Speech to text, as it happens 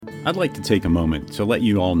I'd like to take a moment to let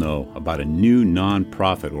you all know about a new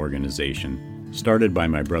non-profit organization started by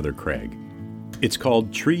my brother Craig. It's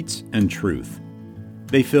called Treats and Truth.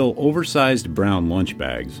 They fill oversized brown lunch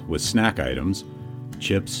bags with snack items,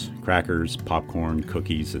 chips, crackers, popcorn,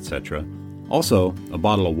 cookies, etc. Also, a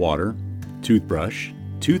bottle of water, toothbrush,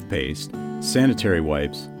 toothpaste, sanitary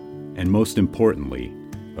wipes, and most importantly,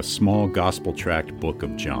 a small gospel tract book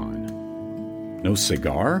of John. No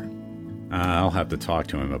cigar? I'll have to talk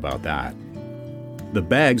to him about that. The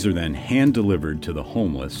bags are then hand-delivered to the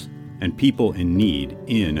homeless and people in need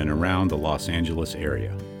in and around the Los Angeles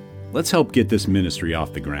area. Let's help get this ministry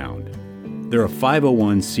off the ground. They're a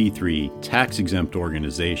 501c3 tax-exempt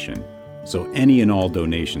organization, so any and all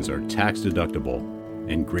donations are tax-deductible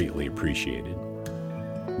and greatly appreciated.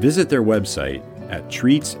 Visit their website at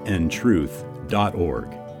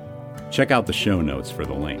treatsandtruth.org. Check out the show notes for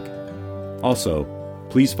the link. Also,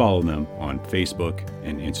 please follow them on Facebook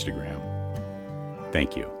and Instagram.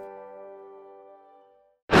 Thank you.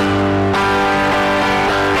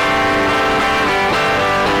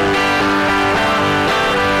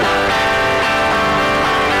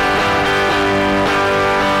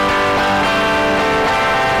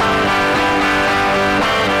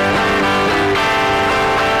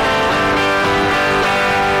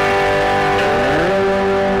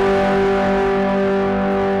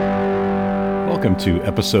 Welcome to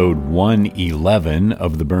episode 111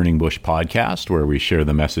 of the Burning Bush podcast, where we share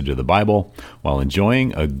the message of the Bible while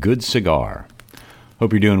enjoying a good cigar.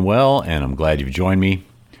 Hope you're doing well, and I'm glad you've joined me.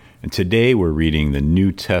 And today we're reading the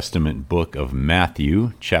New Testament book of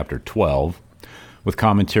Matthew, chapter 12, with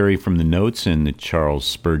commentary from the notes in the Charles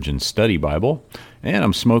Spurgeon Study Bible, and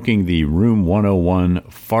I'm smoking the Room 101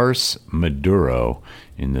 Farce Maduro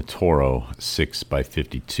in the Toro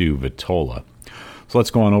 6x52 Vitola. So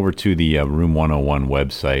let's go on over to the Room 101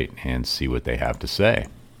 website and see what they have to say.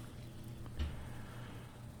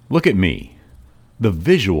 Look at me. The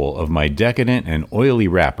visual of my decadent and oily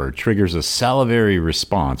wrapper triggers a salivary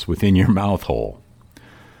response within your mouth hole.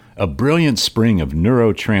 A brilliant spring of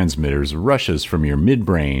neurotransmitters rushes from your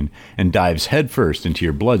midbrain and dives headfirst into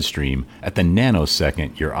your bloodstream at the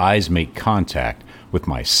nanosecond your eyes make contact with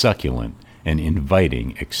my succulent and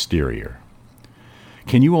inviting exterior.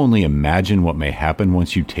 Can you only imagine what may happen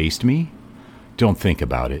once you taste me? Don't think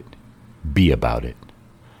about it. Be about it.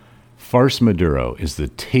 Farce Maduro is the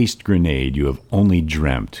taste grenade you have only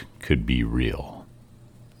dreamt could be real.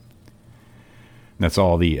 That's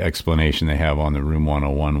all the explanation they have on the Room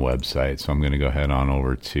 101 website, so I'm going to go ahead on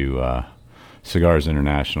over to Cigars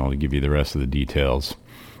International to give you the rest of the details.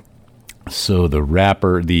 So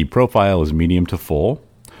the profile is medium to full.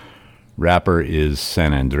 Wrapper is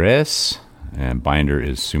San Andres, and binder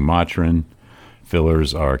is Sumatran.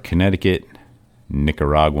 Fillers are Connecticut,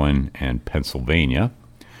 Nicaraguan, and Pennsylvania.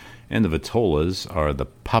 And the Vitolas are the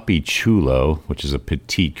Papi Chulo, which is a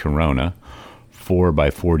petite Corona,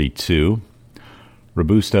 4x42.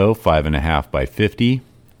 Robusto, 5.5x50.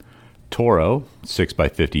 Toro,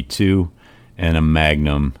 6x52. And a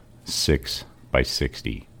Magnum,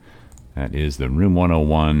 6x60. That is the Room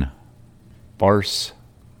 101 Farce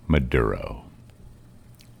Maduro.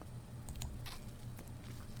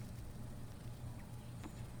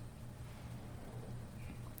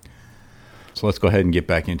 So let's go ahead and get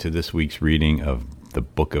back into this week's reading of the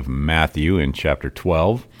book of Matthew in chapter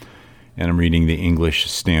 12. And I'm reading the English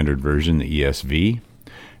Standard Version, the ESV.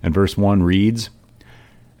 And verse 1 reads,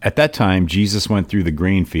 "At that time Jesus went through the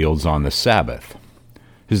grain fields on the Sabbath.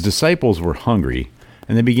 His disciples were hungry,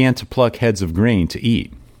 and they began to pluck heads of grain to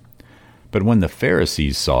eat. But when the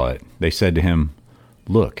Pharisees saw it, they said to him,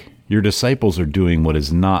 'Look, your disciples are doing what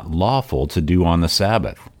is not lawful to do on the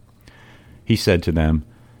Sabbath.' He said to them,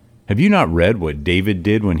 'Have you not read what David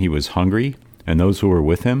did when he was hungry, and those who were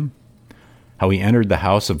with him? How he entered the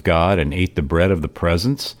house of God and ate the bread of the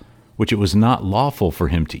presence, which it was not lawful for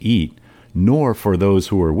him to eat, nor for those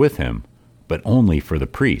who were with him, but only for the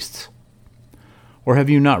priests? Or have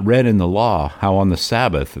you not read in the law how on the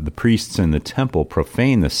Sabbath the priests in the temple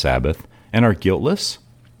profane the Sabbath and are guiltless?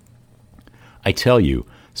 I tell you,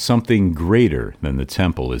 something greater than the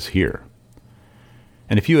temple is here.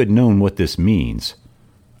 And if you had known what this means,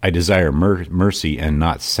 I desire mercy and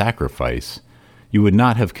not sacrifice, you would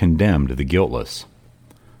not have condemned the guiltless.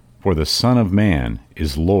 For the Son of Man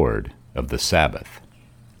is Lord of the Sabbath."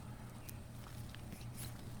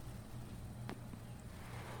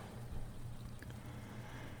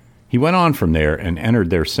 He went on from there and entered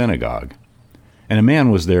their synagogue. And a man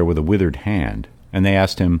was there with a withered hand, and they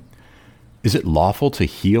asked him, "Is it lawful to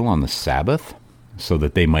heal on the Sabbath?" so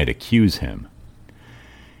that they might accuse him.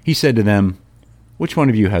 He said to them, "Which one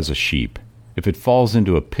of you has a sheep, if it falls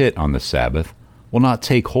into a pit on the Sabbath, will not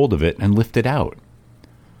take hold of it and lift it out?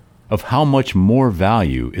 Of how much more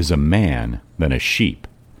value is a man than a sheep?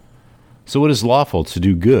 So it is lawful to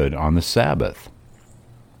do good on the Sabbath."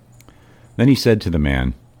 Then he said to the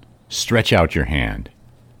man, "Stretch out your hand."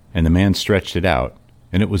 And the man stretched it out,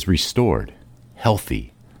 and it was restored,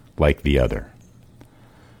 healthy, like the other.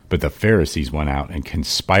 But the Pharisees went out and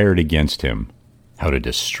conspired against him, how to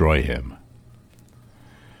destroy him.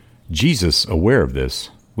 Jesus, aware of this,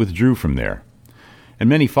 withdrew from there. And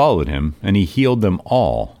many followed him, and he healed them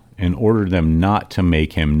all, and ordered them not to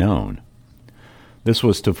make him known. This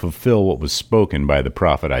was to fulfill what was spoken by the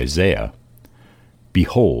prophet Isaiah.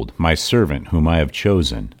 "Behold, my servant whom I have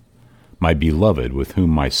chosen, my beloved with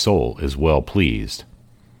whom my soul is well pleased.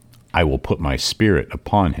 I will put my spirit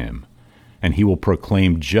upon him, and he will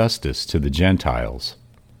proclaim justice to the Gentiles.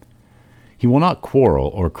 He will not quarrel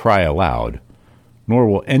or cry aloud, nor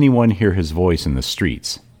will anyone hear his voice in the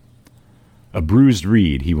streets. A bruised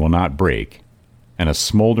reed he will not break, and a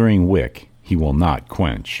smoldering wick he will not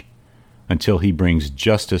quench, until he brings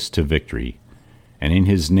justice to victory, and in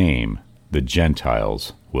his name the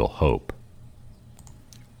Gentiles will hope."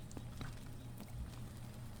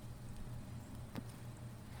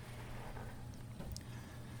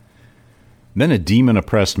 Then a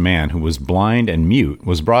demon-oppressed man who was blind and mute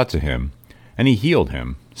was brought to him, and he healed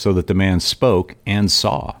him, so that the man spoke and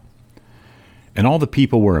saw. And all the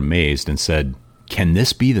people were amazed and said, "Can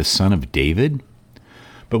this be the son of David?"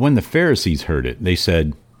 But when the Pharisees heard it, they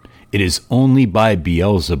said, "It is only by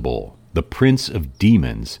Beelzebul, the prince of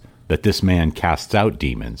demons, that this man casts out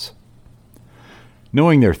demons."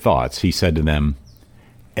 Knowing their thoughts, he said to them,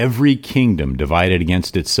 "Every kingdom divided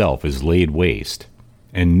against itself is laid waste,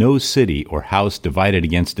 and no city or house divided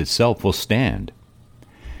against itself will stand.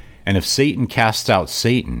 And if Satan casts out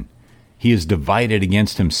Satan, he is divided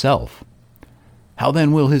against himself. How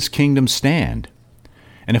then will his kingdom stand?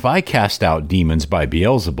 And if I cast out demons by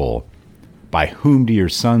Beelzebul, by whom do your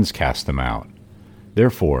sons cast them out?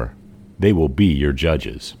 Therefore, they will be your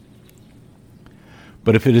judges.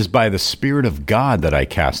 But if it is by the Spirit of God that I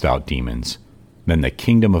cast out demons, then the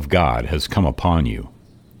kingdom of God has come upon you.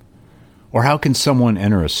 Or how can someone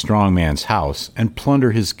enter a strong man's house and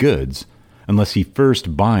plunder his goods, unless he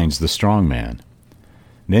first binds the strong man?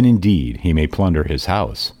 Then indeed he may plunder his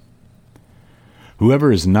house.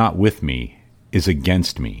 Whoever is not with me is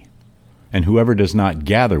against me, and whoever does not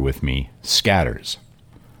gather with me scatters.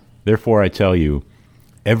 Therefore I tell you,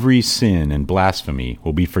 every sin and blasphemy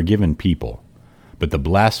will be forgiven people, but the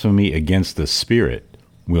blasphemy against the Spirit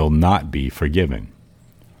will not be forgiven.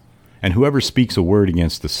 And whoever speaks a word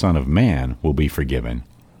against the Son of Man will be forgiven,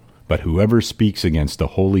 but whoever speaks against the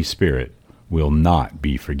Holy Spirit will not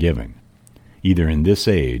be forgiven, either in this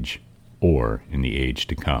age or in the age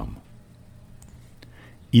to come.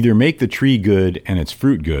 Either make the tree good and its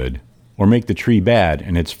fruit good, or make the tree bad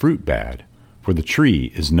and its fruit bad, for the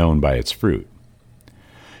tree is known by its fruit.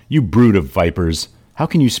 You brood of vipers, how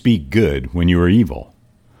can you speak good when you are evil?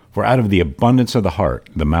 For out of the abundance of the heart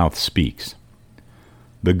the mouth speaks.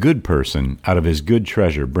 The good person out of his good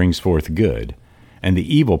treasure brings forth good, and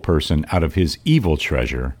the evil person out of his evil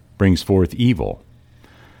treasure brings forth evil.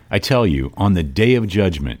 I tell you, on the day of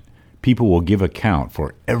judgment, people will give account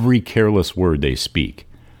for every careless word they speak.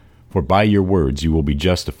 For by your words you will be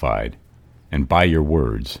justified, and by your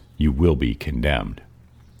words you will be condemned.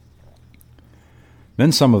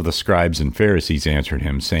 Then some of the scribes and Pharisees answered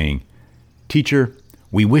him, saying, "Teacher,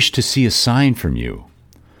 we wish to see a sign from you."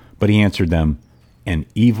 But he answered them, "An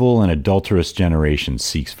evil and adulterous generation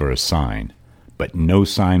seeks for a sign, but no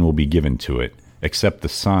sign will be given to it, except the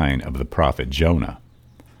sign of the prophet Jonah.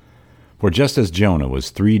 For just as Jonah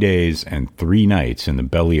was 3 days and 3 nights in the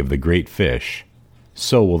belly of the great fish,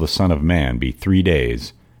 so will the Son of Man be 3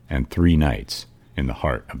 days and 3 nights in the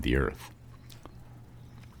heart of the earth."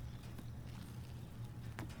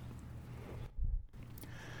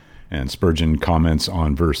 And Spurgeon comments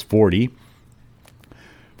on verse 40,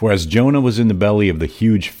 "For as Jonah was in the belly of the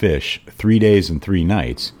huge fish 3 days and 3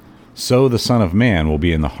 nights, so the Son of Man will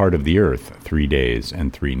be in the heart of the earth 3 days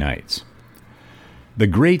and 3 nights. The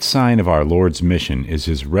great sign of our Lord's mission is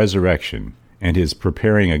his resurrection and his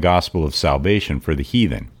preparing a gospel of salvation for the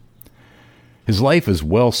heathen. His life is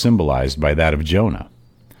well symbolized by that of Jonah.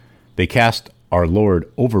 They cast our Lord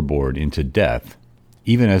overboard into death,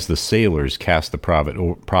 even as the sailors cast the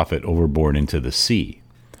prophet overboard into the sea.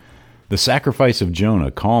 The sacrifice of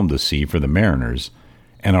Jonah calmed the sea for the mariners,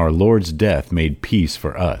 and our Lord's death made peace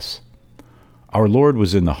for us. Our Lord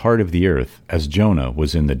was in the heart of the earth as Jonah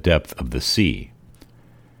was in the depth of the sea.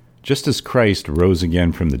 Just as Christ rose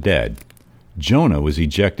again from the dead, Jonah was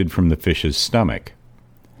ejected from the fish's stomach.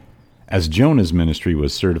 As Jonah's ministry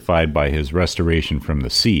was certified by his restoration from the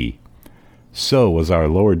sea, so was our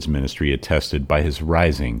Lord's ministry attested by his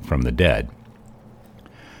rising from the dead.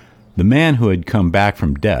 The man who had come back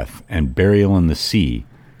from death and burial in the sea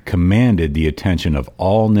commanded the attention of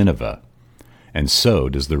all Nineveh, and so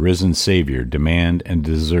does the risen Savior demand and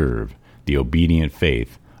deserve the obedient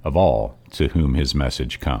faith of all to whom his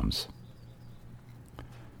message comes.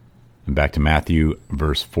 And back to Matthew,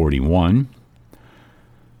 verse 41.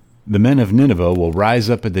 The men of Nineveh will rise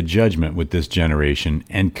up at the judgment with this generation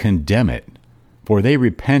and condemn it, for they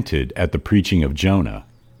repented at the preaching of Jonah,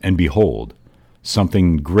 and behold,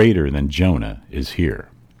 something greater than Jonah is here.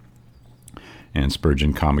 And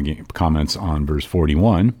Spurgeon comments on verse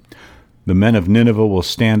 41, the men of Nineveh will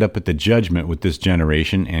stand up at the judgment with this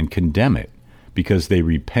generation and condemn it, because they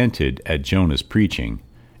repented at Jonah's preaching,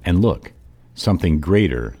 and look, something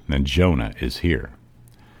greater than Jonah is here.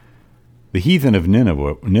 The heathen of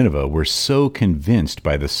Nineveh were so convinced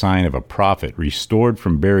by the sign of a prophet restored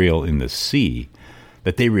from burial in the sea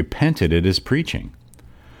that they repented at his preaching.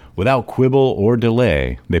 Without quibble or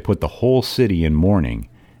delay, they put the whole city in mourning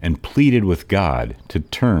and pleaded with God to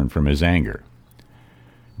turn from his anger.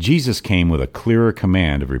 Jesus came with a clearer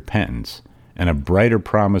command of repentance and a brighter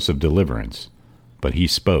promise of deliverance, but he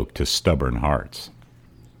spoke to stubborn hearts.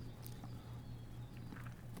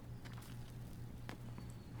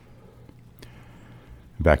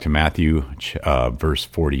 Back to Matthew, verse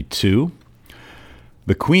 42.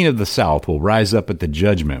 The queen of the south will rise up at the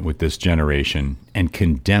judgment with this generation and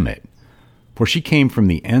condemn it. For she came from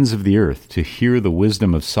the ends of the earth to hear the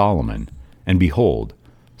wisdom of Solomon, and behold,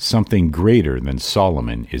 something greater than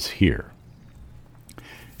Solomon is here.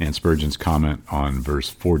 And Spurgeon's comment on verse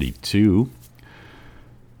 42.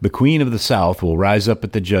 The queen of the south will rise up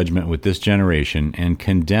at the judgment with this generation and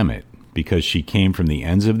condemn it, because she came from the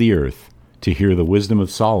ends of the earth to hear the wisdom of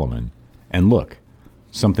Solomon, and look,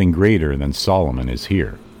 something greater than Solomon is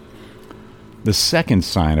here. The second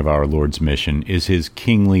sign of our Lord's mission is his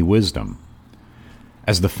kingly wisdom.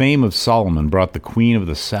 As the fame of Solomon brought the queen of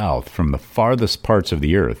the south from the farthest parts of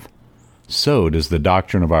the earth, so does the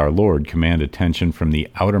doctrine of our Lord command attention from the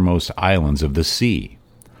outermost islands of the sea.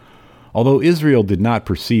 Although Israel did not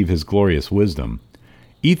perceive his glorious wisdom,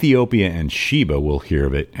 Ethiopia and Sheba will hear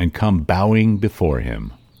of it and come bowing before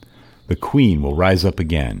him. The queen will rise up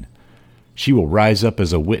again. She will rise up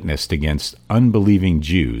as a witness against unbelieving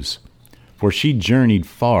Jews, for she journeyed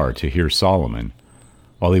far to hear Solomon,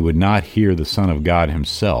 while they would not hear the Son of God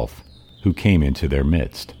himself, who came into their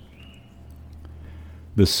midst.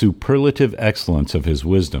 The superlative excellence of his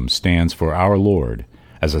wisdom stands for our Lord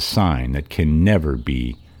as a sign that can never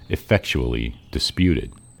be effectually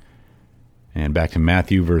disputed. And back to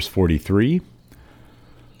Matthew, verse 43.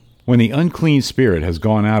 When the unclean spirit has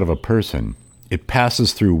gone out of a person, it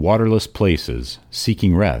passes through waterless places,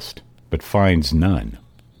 seeking rest, but finds none.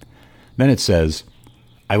 Then it says,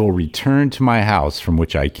 I will return to my house from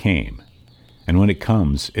which I came. And when it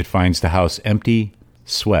comes, it finds the house empty,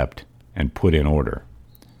 swept, and put in order.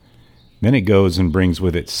 Then it goes and brings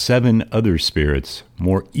with it 7 other spirits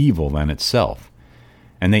more evil than itself,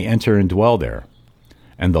 and they enter and dwell there.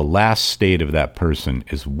 And the last state of that person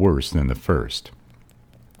is worse than the first.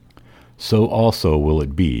 So also will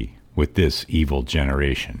it be with this evil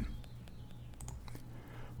generation.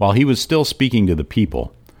 While he was still speaking to the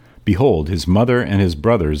people, behold, his mother and his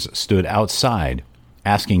brothers stood outside,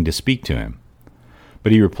 asking to speak to him.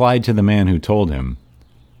 But he replied to the man who told him,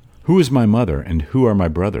 Who is my mother, and who are my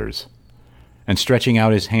brothers? And stretching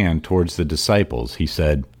out his hand towards the disciples, he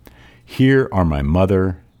said, Here are my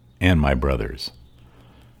mother and my brothers.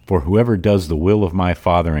 For whoever does the will of my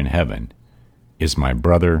Father in heaven is my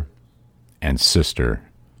brother and sister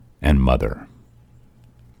and mother.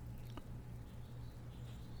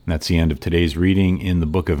 That's the end of today's reading in the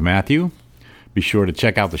book of Matthew. Be sure to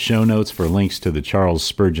check out the show notes for links to the Charles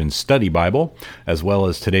Spurgeon Study Bible, as well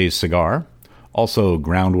as today's cigar. Also,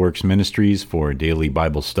 Groundworks Ministries for daily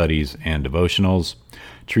Bible studies and devotionals.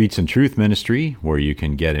 Treats and Truth Ministry, where you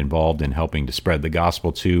can get involved in helping to spread the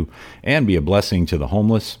gospel to and be a blessing to the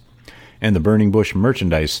homeless. And the Burning Bush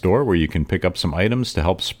Merchandise Store, where you can pick up some items to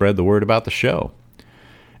help spread the word about the show.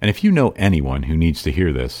 And if you know anyone who needs to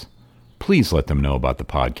hear this, please let them know about the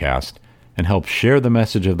podcast and help share the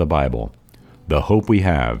message of the Bible, the hope we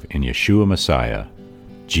have in Yeshua Messiah,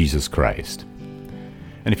 Jesus Christ.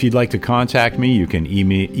 And if you'd like to contact me, you can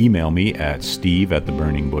email me at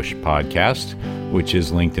steve@theburningbushpodcast, which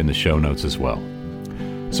is linked in the show notes as well.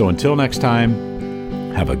 So until next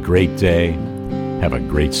time, have a great day, have a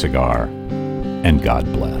great cigar, and God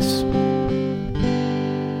bless.